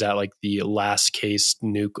is that like the last case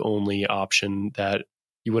nuke only option that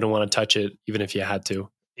you wouldn't want to touch it even if you had to?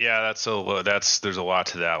 Yeah, there's a lot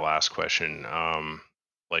to that last question.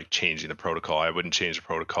 Like changing the protocol. I wouldn't change the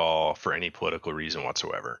protocol for any political reason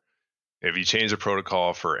whatsoever. If you change the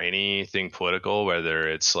protocol for anything political, whether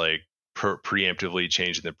it's like preemptively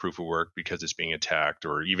changing the proof of work because it's being attacked,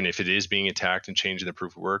 or even if it is being attacked and changing the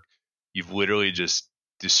proof of work, you've literally just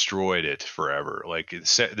destroyed it forever. Like the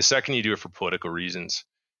second you do it for political reasons,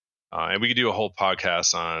 and we could do a whole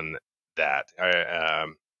podcast on that.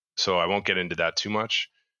 So I won't get into that too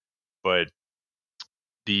much, but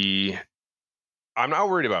I'm not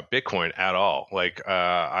worried about Bitcoin at all. Like,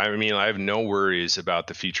 I mean, I have no worries about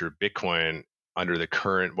the future of Bitcoin under the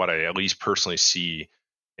current, what I at least personally see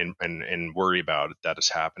and worry about that is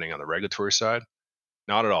happening on the regulatory side.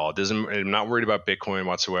 Not at all. I'm not worried about Bitcoin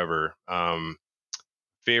whatsoever.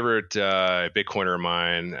 Favorite Bitcoiner of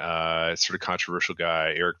mine, sort of controversial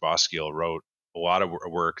guy, Eric Voskuil, wrote a lot of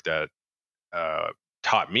work that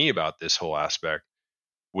taught me about this whole aspect,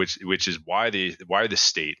 which is why the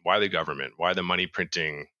state, why the government, why the money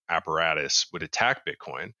printing apparatus would attack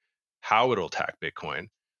Bitcoin, how it'll attack Bitcoin.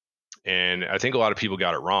 And I think a lot of people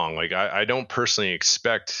got it wrong. Like I don't personally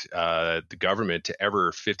expect the government to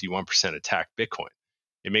ever 51% attack Bitcoin.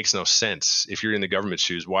 It makes no sense. If you're in the government's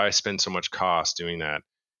shoes, why spend so much cost doing that?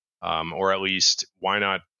 Or at least why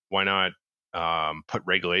not put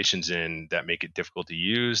regulations in that make it difficult to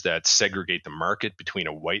use, that segregate the market between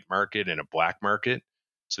a white market and a black market,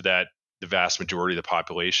 so that the vast majority of the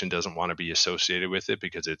population doesn't want to be associated with it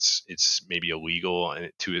because it's maybe illegal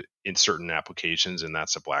in certain applications, and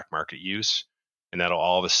that's a black market use. And that'll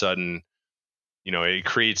all of a sudden, it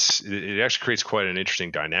actually creates quite an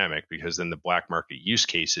interesting dynamic, because then the black market use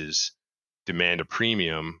cases demand a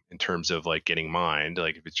premium in terms of like getting mined.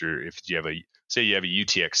 Like if you have a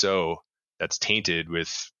UTXO that's tainted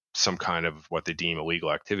with some kind of what they deem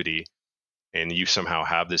illegal activity, and you somehow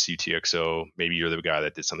have this UTXO, maybe you're the guy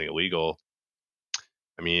that did something illegal.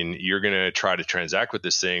 I mean, you're going to try to transact with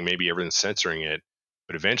this thing. Maybe everyone's censoring it,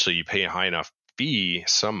 but eventually you pay a high enough fee,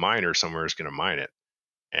 some miner somewhere is going to mine it,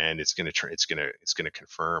 and it's going to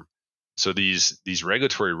confirm. So these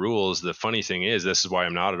regulatory rules, the funny thing is, this is why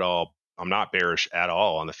I'm not bearish at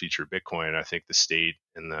all on the future of Bitcoin. I think the state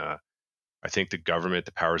and I think the government,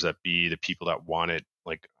 the powers that be, the people that want it,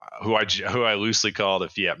 like who I loosely call the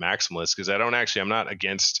fiat maximalists, because I'm not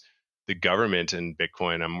against the government and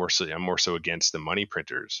Bitcoin. I'm more so against the money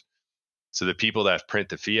printers. So the people that print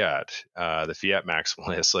the fiat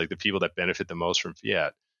maximalists, like the people that benefit the most from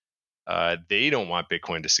fiat, they don't want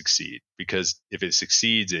Bitcoin to succeed, because if it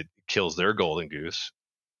succeeds, it kills their golden goose.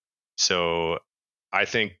 So I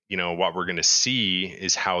think, what we're going to see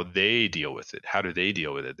is how they deal with it. How do they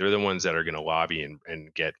deal with it? They're the ones that are going to lobby and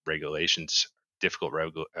get difficult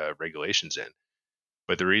regulations in.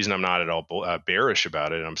 But the reason I'm not at all bearish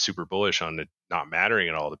about it, I'm super bullish on it not mattering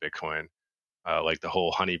at all to Bitcoin, like the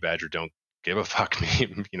whole honey badger don't give a fuck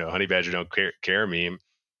meme, honey badger don't care meme,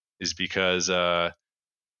 is because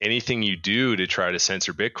anything you do to try to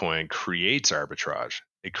censor Bitcoin creates arbitrage.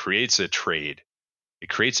 It creates a trade. It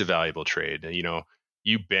creates a valuable trade.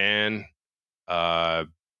 You ban,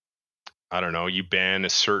 you ban a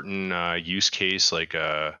certain use case, like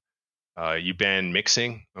you ban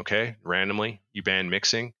mixing, okay, randomly. You ban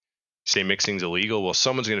mixing. Say mixing's illegal. Well,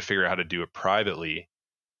 someone's going to figure out how to do it privately,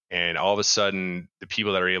 and all of a sudden, the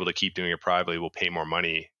people that are able to keep doing it privately will pay more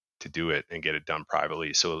money to do it and get it done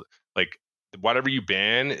privately. So, like, whatever you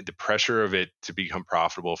ban, the pressure of it to become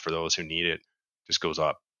profitable for those who need it just goes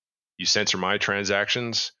up. You censor my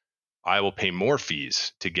transactions, I will pay more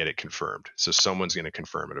fees to get it confirmed. So someone's going to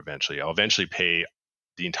confirm it eventually. I'll eventually pay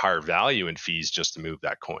the entire value in fees just to move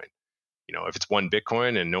that coin. If it's one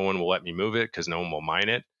Bitcoin and no one will let me move it because no one will mine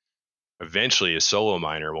it, eventually a solo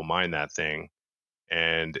miner will mine that thing.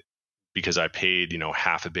 And because I paid,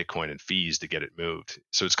 half a Bitcoin in fees to get it moved.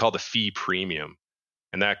 So it's called the fee premium.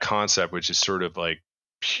 And that concept, which is sort of like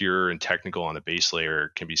pure and technical on the base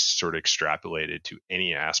layer, can be sort of extrapolated to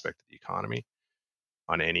any aspect of the economy,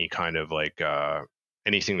 on any kind of like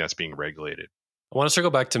anything that's being regulated. I want to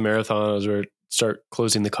circle back to Marathon as we start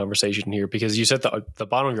closing the conversation here, because you said the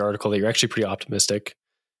bottom of your article that you're actually pretty optimistic,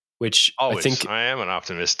 which always. I think I am an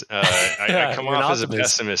optimist. I come off as a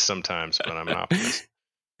pessimist sometimes, but I'm an optimist.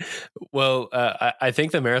 Well, I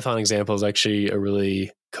think the Marathon example is actually a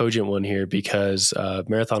really cogent one here, because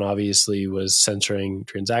Marathon obviously was censoring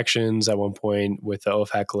transactions at one point with the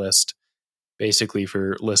OFAC list. Basically,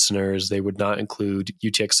 for listeners, they would not include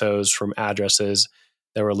UTXOs from addresses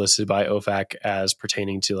that were listed by OFAC as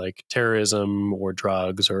pertaining to like terrorism or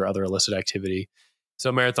drugs or other illicit activity.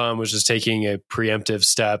 So Marathon was just taking a preemptive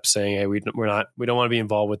step, saying, "Hey, we don't want to be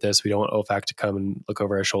involved with this. We don't want OFAC to come and look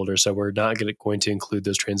over our shoulder, so we're not going to include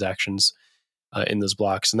those transactions in those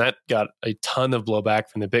blocks." And that got a ton of blowback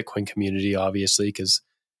from the Bitcoin community, obviously, because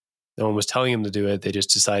no one was telling them to do it. They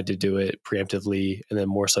just decided to do it preemptively, and then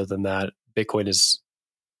more so than that, Bitcoin's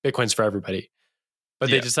for everybody. But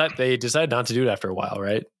they decided not to do it after a while,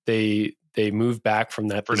 right? They moved back from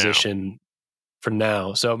that position for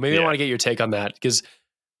now. So maybe I want to get your take on that, because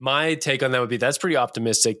my take on that would be that's pretty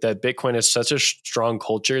optimistic that Bitcoin is such a strong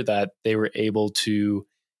culture that they were able to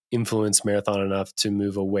influence Marathon enough to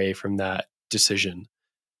move away from that decision.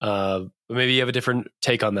 But maybe you have a different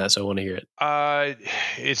take on that, so I want to hear it.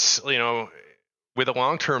 It's, with a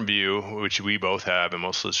long-term view, which we both have and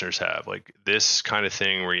most listeners have, like this kind of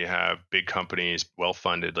thing where you have big companies,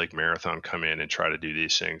 well-funded like Marathon, come in and try to do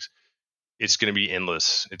these things, it's going to be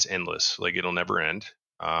endless. It's endless. Like it'll never end.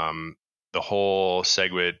 The whole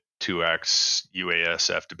SegWit 2x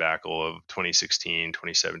UASF debacle of 2016,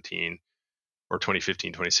 2017 or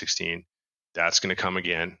 2015, 2016. That's going to come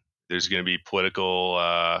again. There's going to be political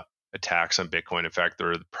attacks on Bitcoin. In fact,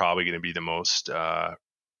 they're probably going to be the most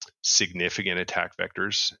significant attack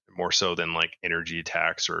vectors, more so than like energy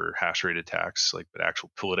attacks or hash rate attacks, like but actual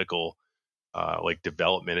political like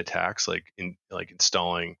development attacks, like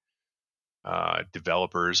installing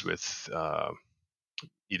developers with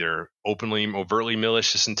either overtly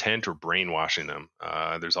malicious intent or brainwashing them.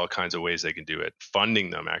 There's all kinds of ways they can do it.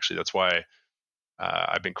 Funding them, actually. That's why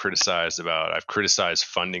I've criticized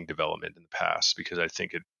funding development in the past, because I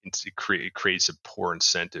think it creates a poor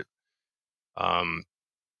incentive.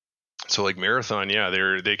 So like Marathon, yeah,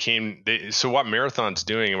 so what Marathon's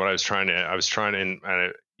doing, and what I was trying to, and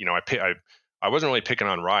I wasn't really picking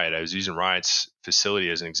on Riot. I was using Riot's facility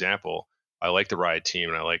as an example. I like the Riot team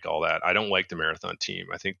and I like all that. I don't like the Marathon team.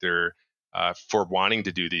 I think they're for wanting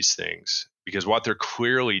to do these things, because what they're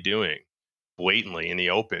clearly doing blatantly in the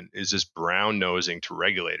open is just brown nosing to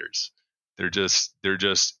regulators.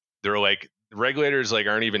 They're like, regulators like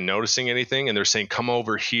aren't even noticing anything, and they're saying, come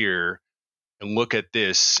over here and look at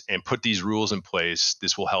this and put these rules in place.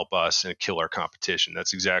 This will help us and kill our competition.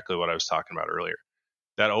 That's exactly what I was talking about earlier.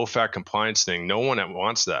 That OFAC compliance thing, no one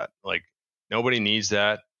wants that. Like, nobody needs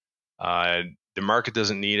that. The market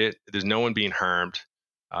doesn't need it. There's no one being harmed.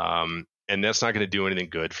 And that's not going to do anything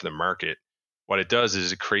good for the market. What it does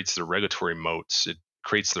is it creates the regulatory moats. It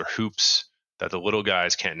creates the hoops that the little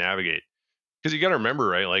guys can't navigate. Because you got to remember,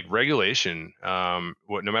 right? Like regulation, no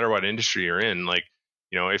matter what industry you're in, like,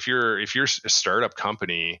 if you're a startup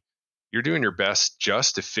company, you're doing your best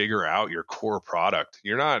just to figure out your core product.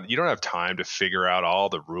 You don't have time to figure out all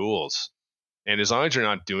the rules. And as long as you're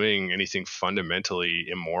not doing anything fundamentally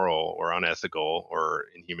immoral or unethical or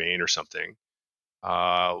inhumane or something,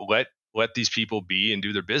 let these people be and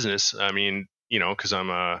do their business. I mean, because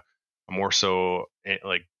I'm more so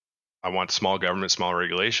like, I want small government, small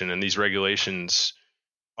regulation, and these regulations,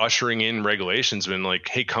 ushering in regulations, been like,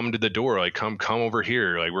 hey, come to the door, like come over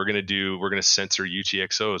here, like we're gonna censor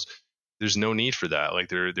UTXOs. There's no need for that. Like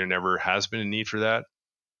there never has been a need for that.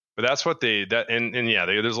 But that's what there's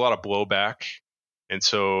a lot of blowback, and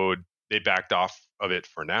so they backed off of it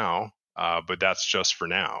for now. But that's just for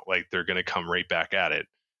now. Like they're gonna come right back at it,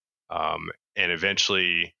 and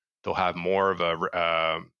eventually they'll have more of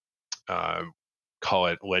a call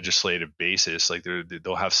it legislative basis. Like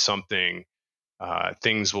they'll have something.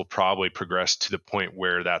 Things will probably progress to the point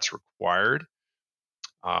where that's required.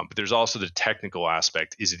 But there's also the technical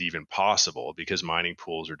aspect. Is it even possible? Because mining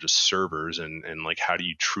pools are just servers, and like, how do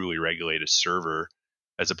you truly regulate a server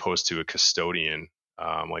as opposed to a custodian,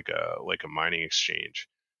 like a mining exchange?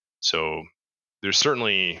 So there's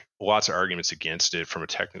certainly lots of arguments against it from a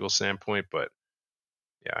technical standpoint, but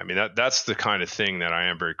yeah, I mean, that's the kind of thing that I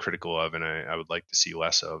am very critical of, and I would like to see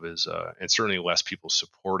less of, is and certainly less people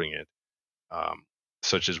supporting it.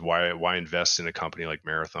 Such as why invest in a company like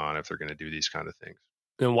Marathon if they're going to do these kind of things.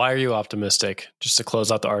 And why are you optimistic? Just to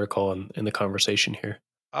close out the article and in the conversation here.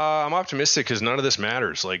 I'm optimistic because none of this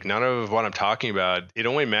matters. Like, none of what I'm talking about, it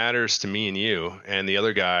only matters to me and you and the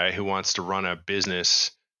other guy who wants to run a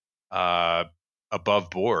business above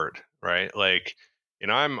board, right? Like,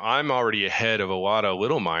 and I'm already ahead of a lot of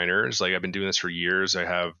little miners. Like, I've been doing this for years. I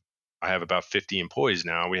have about 50 employees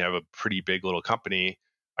now. We have a pretty big little company.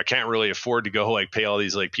 I can't really afford to go like pay all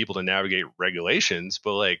these like people to navigate regulations,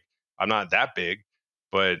 but like, I'm not that big.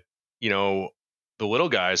 But the little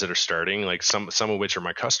guys that are starting, like some of which are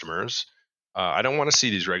my customers, I don't want to see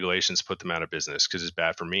these regulations put them out of business because it's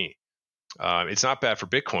bad for me. It's not bad for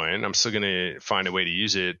Bitcoin. I'm still going to find a way to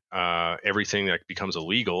use it. Everything that becomes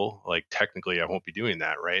illegal, like technically, I won't be doing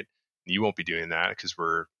that, right? You won't be doing that because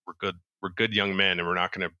we're good young men and we're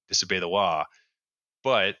not going to disobey the law.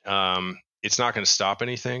 But it's not going to stop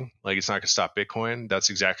anything. Like, it's not going to stop Bitcoin. That's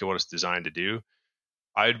exactly what it's designed to do.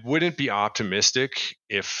 I wouldn't be optimistic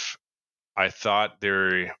if I thought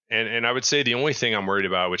and I would say the only thing I'm worried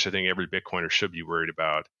about, which I think every Bitcoiner should be worried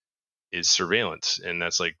about, is surveillance. And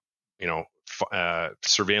that's like,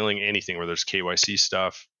 surveilling anything, whether it's KYC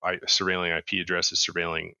stuff, surveilling IP addresses,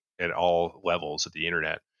 surveilling at all levels of the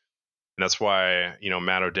internet. And that's why,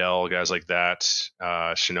 Matt Odell, guys like that,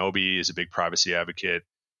 Shinobi is a big privacy advocate.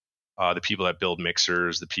 The people that build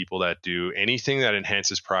mixers, the people that do anything that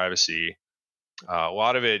enhances privacy. A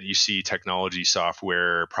lot of it, you see technology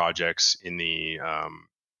software projects in the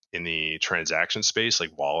transaction space,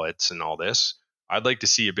 like wallets and all this. I'd like to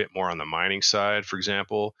see a bit more on the mining side, for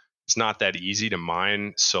example. It's not that easy to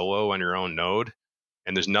mine solo on your own node,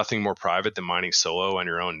 and there's nothing more private than mining solo on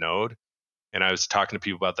your own node. And I was talking to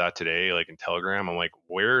people about that today, like in Telegram. I'm like,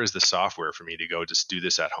 where is the software for me to go just do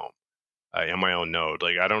this at home? in my own node.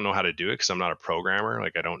 Like, I don't know how to do it because I'm not a programmer.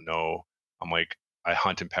 Like, I don't know. I'm like, I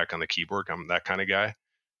hunt and peck on the keyboard. I'm that kind of guy.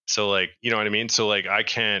 So like, you know what I mean? So like, I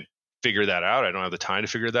can't figure that out. I don't have the time to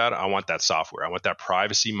figure that out. I want that software. I want that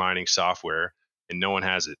privacy mining software, and no one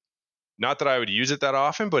has it. Not that I would use it that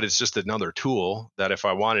often, but it's just another tool that if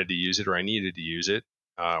I wanted to use it or I needed to use it,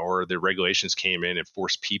 or the regulations came in and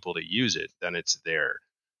forced people to use it, then it's there.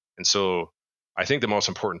 And so I think the most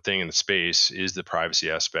important thing in the space is the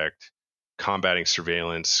privacy aspect, combating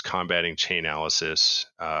surveillance, combating chain analysis.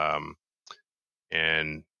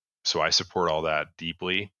 And so I support all that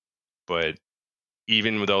deeply. But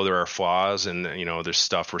even though there are flaws and, you know, there's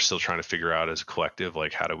stuff we're still trying to figure out as a collective,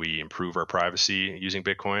 like how do we improve our privacy using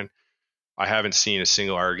Bitcoin? I haven't seen a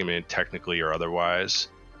single argument, technically or otherwise,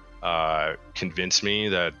 convince me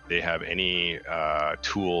that they have any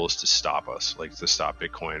tools to stop us, like to stop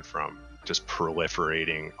Bitcoin from just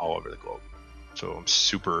proliferating all over the globe. So I'm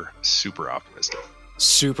super, super optimistic.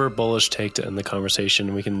 Super bullish take to end the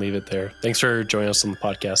conversation. We can leave it there. Thanks for joining us on the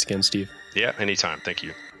podcast again, Steve. Yeah, anytime. Thank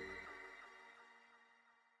you.